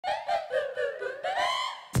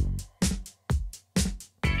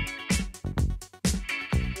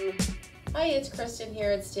Hi, it's Kristen here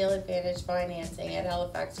at Steele Advantage Financing at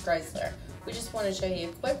Halifax Chrysler. We just want to show you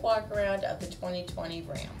a quick walk around of the 2020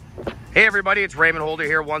 Ram. Hey everybody, it's Raymond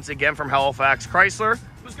here once again from Halifax Chrysler.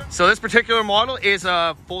 So this particular model is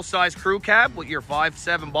a full-size crew cab with your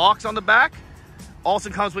 5.7 box on the back. Also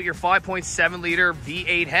comes with your 5.7 liter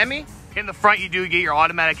V8 Hemi. In the front, you do get your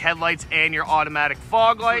automatic headlights and your automatic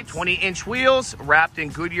fog lights. 20-inch wheels wrapped in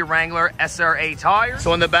Goodyear Wrangler SRA tires.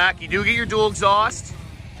 So in the back, you do get your dual exhaust,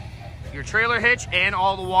 your trailer hitch, and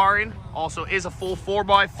all the wiring. Also is a full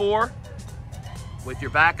 4x4 with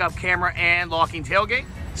your backup camera and locking tailgate.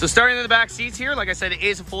 So starting in the back seats here, like I said, it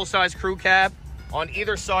is a full-size crew cab. On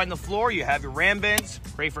either side of the floor, you have your Ram bins,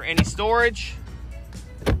 great for any storage.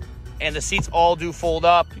 And the seats all do fold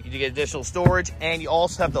up. You do get additional storage, and you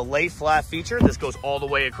also have the lay flat feature. This goes all the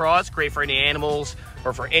way across, great for any animals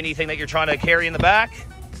or for anything that you're trying to carry in the back.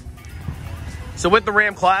 So with the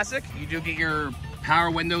Ram Classic, you do get your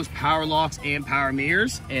power windows, power locks, and power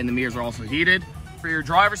mirrors, and the mirrors are also heated. For your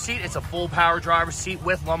driver's seat, it's a full power driver's seat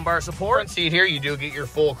with lumbar support. Front seat here, you do get your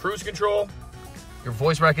full cruise control, your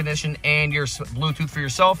voice recognition, and your Bluetooth for your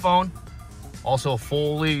cell phone. Also a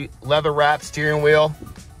fully leather wrapped steering wheel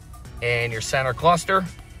and your center cluster.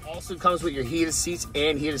 Also comes with your heated seats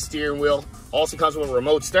and heated steering wheel. Also comes with a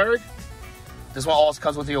remote start. This one also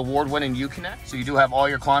comes with the award-winning Uconnect. So you do have all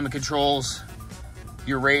your climate controls,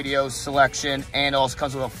 your radio selection, and also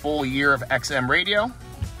comes with a full year of XM radio.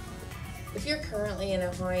 If you're currently in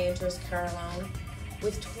a high-interest car loan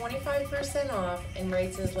with 25% off and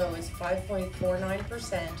rates as low as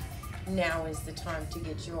 5.49%, now is the time to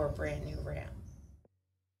get your brand new Ram.